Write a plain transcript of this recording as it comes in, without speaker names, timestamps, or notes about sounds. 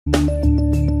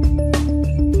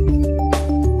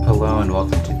and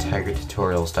welcome to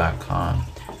TigerTutorials.com.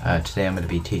 Today I'm going to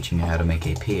be teaching you how to make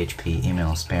a PHP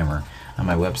email spammer. On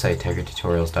my website,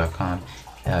 TigerTutorials.com,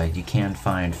 you can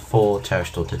find full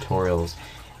textual tutorials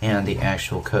and the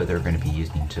actual code that we're going to be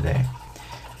using today.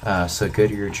 So go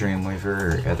to your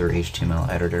Dreamweaver or other HTML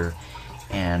editor,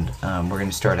 and we're going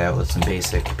to start out with some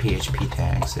basic PHP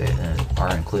tags that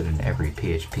are included in every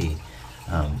PHP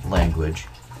language.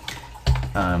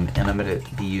 And I'm going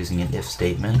to be using an if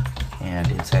statement,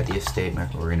 and inside the if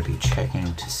statement we're going to be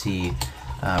checking to see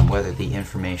whether the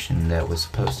information that was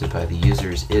posted by the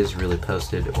users is really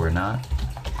posted or not.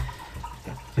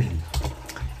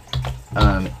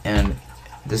 And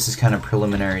this is kind of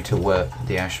preliminary to what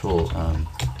the actual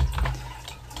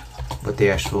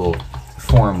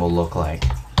form will look like,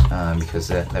 because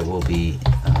that will be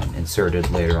inserted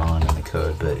later on in the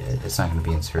code, but it's not going to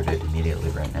be inserted immediately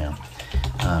right now.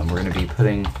 We're going to be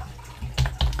putting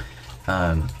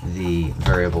the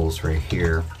variables right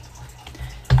here,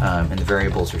 and the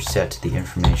variables are set to the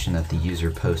information that the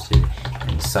user posted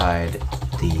inside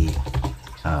the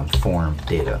form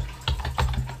data.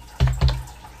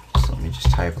 So let me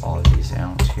just type all of these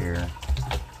out here.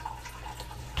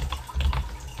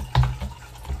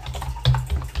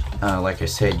 Like I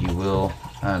said, you will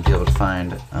be able to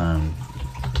find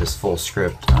this full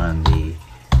script on the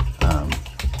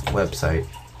website,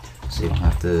 so you don't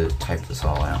have to type this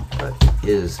all out, but it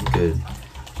is a good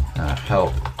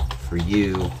help for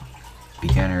you,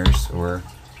 beginners or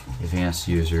advanced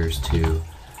users, to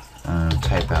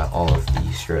type out all of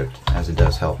the script, as it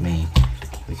does help me,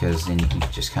 because then you can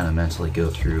just kind of mentally go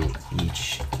through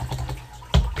each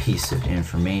piece of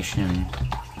information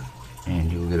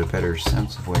and you'll get a better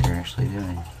sense of what you're actually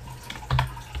doing.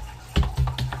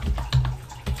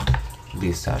 At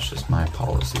least that's just my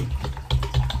policy.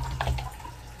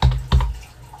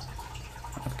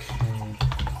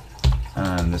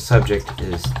 The subject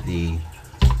is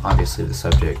obviously the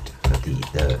subject that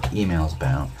the email's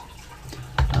about.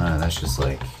 That's just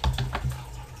like,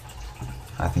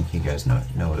 I think you guys know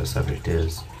what a subject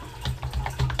is.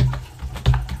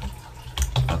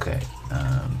 Okay,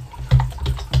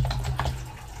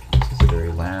 this is the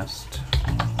very last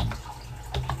one.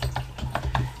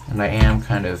 And I am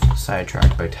kind of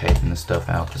sidetracked by typing this stuff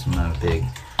out because I'm not a big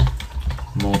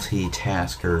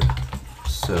multitasker,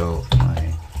 so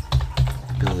my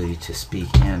ability to speak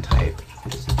and type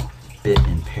is a bit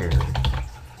impaired,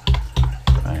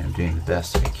 but I am doing the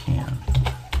best I can.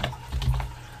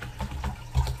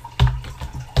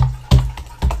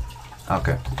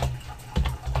 Okay,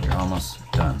 you're almost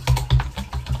done.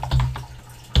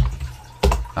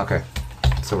 Okay,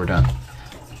 so we're done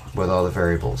with all the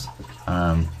variables.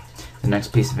 The next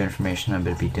piece of information I'm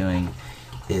going to be doing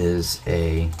is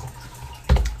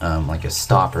like a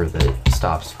stopper that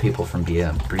stops people from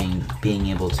being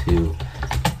able to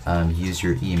use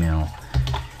your email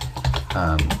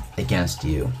against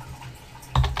you.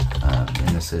 And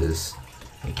this is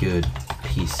a good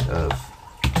piece of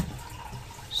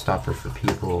stopper for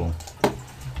people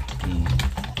being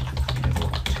able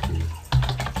to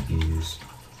use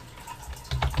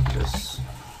this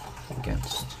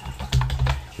against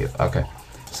you. Okay,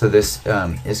 so this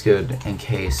is good in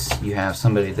case you have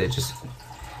somebody that just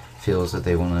feels that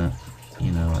they want to,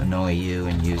 annoy you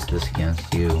and use this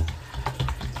against you.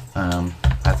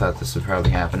 I thought this would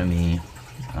probably happen to me,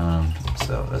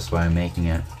 so that's why I'm making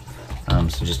it.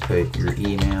 So just put your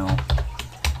email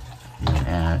and then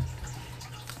at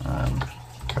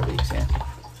probably example.com,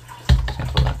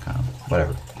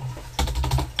 whatever.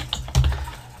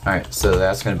 Alright, so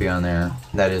that's going to be on there.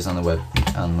 That is on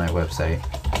my website,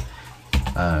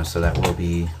 so that will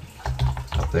be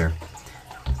up there.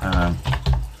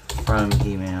 From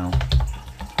email,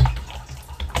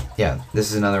 yeah, this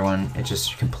is another one. It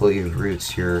just completely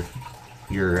roots your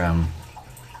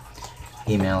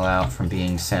email out from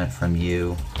being sent from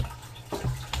you,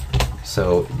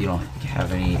 so you don't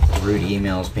have any root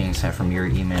emails being sent from your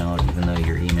email, even though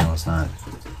your email is not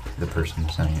the person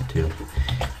sending it to.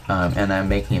 And I'm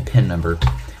making a PIN number.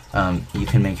 You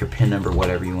can make your PIN number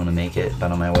whatever you want to make it,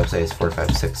 but on my website it's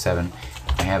 4567.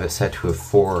 I have it set to a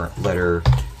 4-letter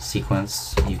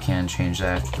sequence. You can change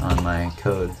that on my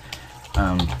code.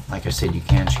 Like I said, you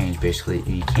can change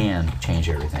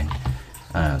everything.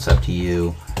 It's up to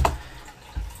you.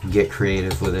 Get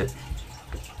creative with it.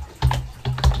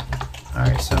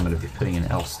 Alright, so I'm going to be putting an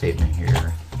else statement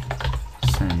here.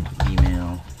 Send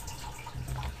email.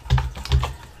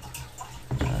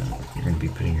 You're going to be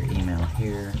putting your email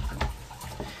here.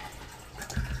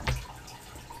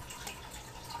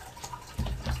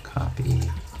 Copy.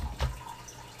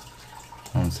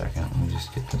 One second, let me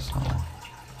just get this on.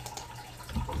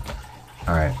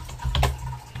 Alright,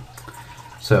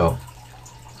 So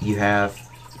you have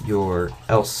your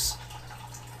else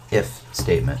if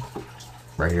statement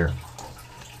right here.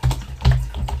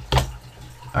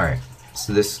 Alright,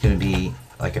 so this is going to be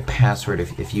like a password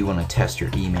if you want to test your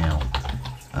email.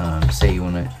 Say you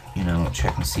want to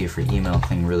check and see if your email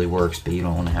thing really works, but you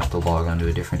don't want to have to log onto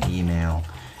a different email.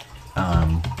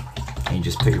 And you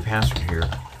just put your password here.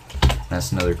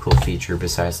 That's another cool feature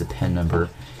besides the PIN number.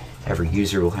 Every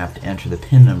user will have to enter the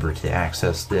PIN number to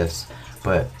access this,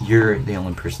 but you're the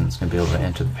only person that's going to be able to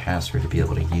enter the password to be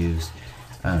able to use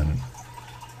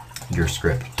your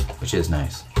script, which is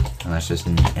nice. And that's just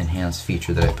an enhanced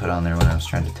feature that I put on there when I was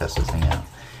trying to test this thing out.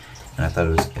 And I thought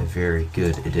it was a very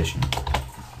good addition.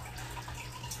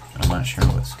 I'm not sure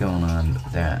what's going on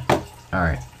with that.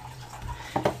 Alright.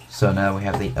 So now we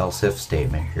have the else if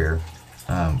statement here.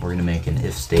 We're going to make an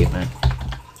if statement.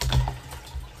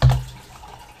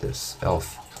 This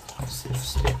else if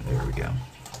statement. There we go.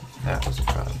 That was a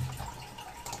problem.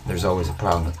 There's always a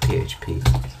problem with PHP.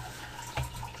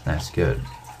 That's good.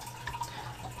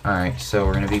 Alright, so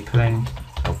we're going to be putting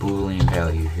a Boolean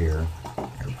value here.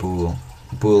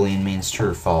 Boolean means true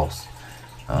or false.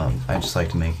 I just like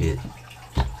to make it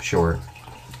short.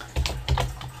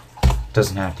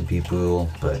 Doesn't have to be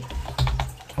bool, but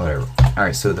whatever.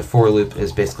 Alright, so the for loop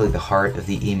is basically the heart of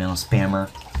the email spammer.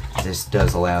 This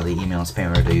does allow the email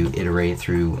spammer to iterate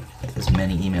through as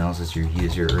many emails as your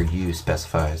user or you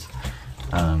specifies.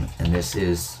 And this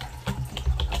is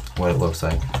what it looks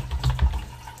like.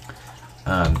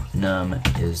 Num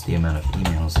is the amount of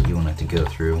emails that you want it to go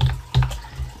through.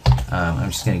 I'm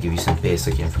just going to give you some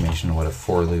basic information on what a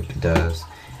for loop does.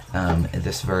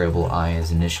 This variable I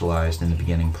is initialized in the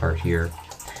beginning part here.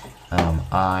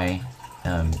 I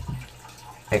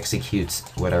executes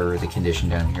whatever the condition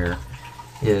down here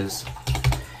is.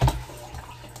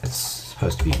 It's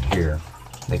supposed to be here.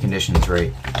 The condition is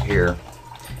right here.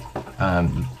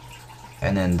 And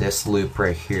then this loop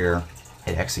right here,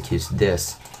 it executes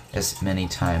this as many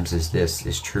times as this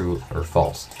is true or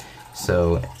false.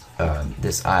 So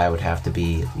this I would have to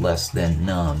be less than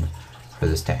num for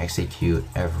this to execute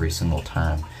every single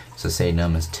time. So say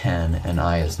num is 10 and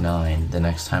I is 9, the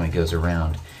next time it goes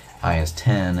around I is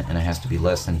 10 and it has to be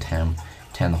less than 10,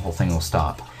 the whole thing will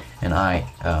stop. And I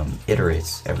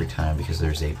iterates every time because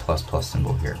there's a plus plus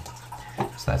symbol here.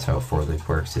 So that's how a for loop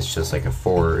works. It's just like a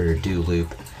for or do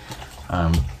loop.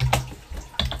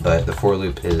 But the for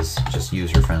loop is just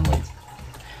user friendly.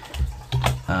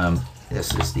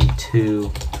 This is the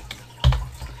 2.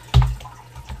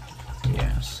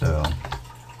 Yeah, so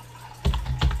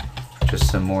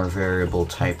just some more variable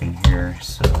typing here,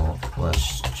 so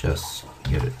let's just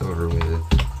get it over with.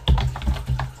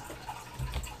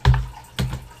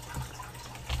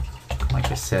 Like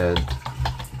I said,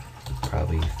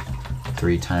 probably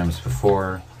 3 times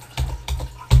before,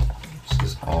 this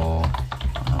is all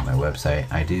on my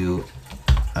website. I do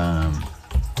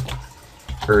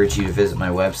urge you to visit my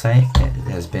website.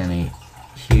 It has been a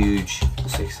huge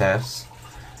success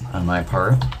on my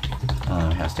part.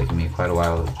 It has taken me quite a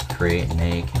while to create and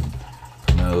make and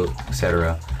promote,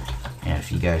 etc. And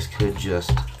if you guys could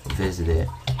just visit it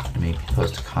and maybe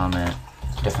post a comment,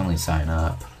 definitely sign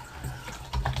up.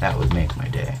 That would make my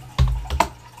day.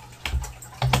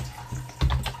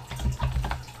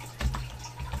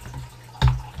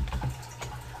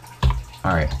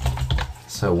 Alright,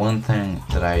 so one thing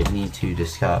that I need to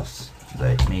discuss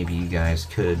that maybe you guys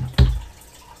could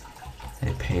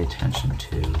pay attention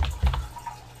to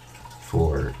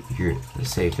for the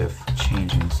sake of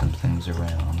changing some things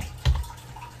around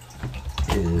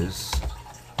is,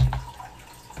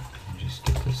 let me just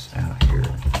get this out here.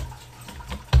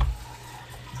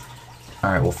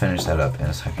 Alright, we'll finish that up in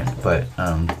a second, but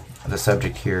the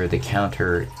subject here, the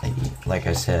counter, like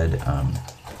I said,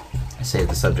 say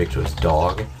the subject was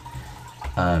dog.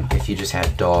 If you just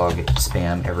had dog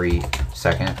spam every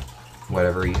second,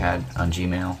 whatever you had on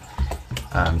Gmail,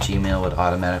 Gmail would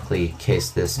automatically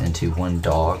case this into one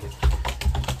dog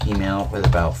email with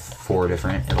about 4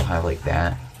 different, it'll have like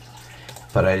that.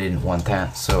 But I didn't want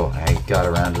that, so I got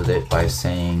around with it by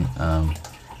saying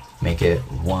make it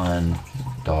 1,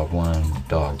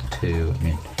 dog 2,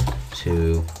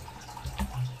 2,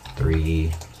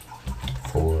 3,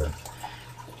 4.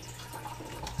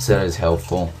 So that is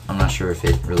helpful. I'm not sure if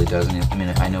it really does anything. I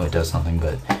mean, I know it does something,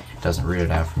 but it doesn't root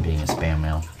it out from being a spam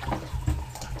mail.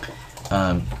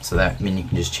 So that, I mean, you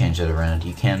can just change that around.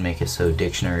 You can make it so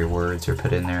dictionary words are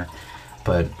put in there,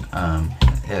 but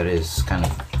it is kind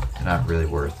of not really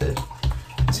worth it,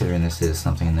 considering this is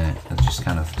something that is just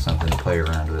kind of something to play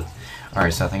around with.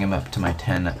 Alright, so I think I'm up to my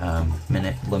 10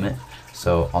 minute limit,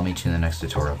 so I'll meet you in the next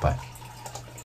tutorial. Bye.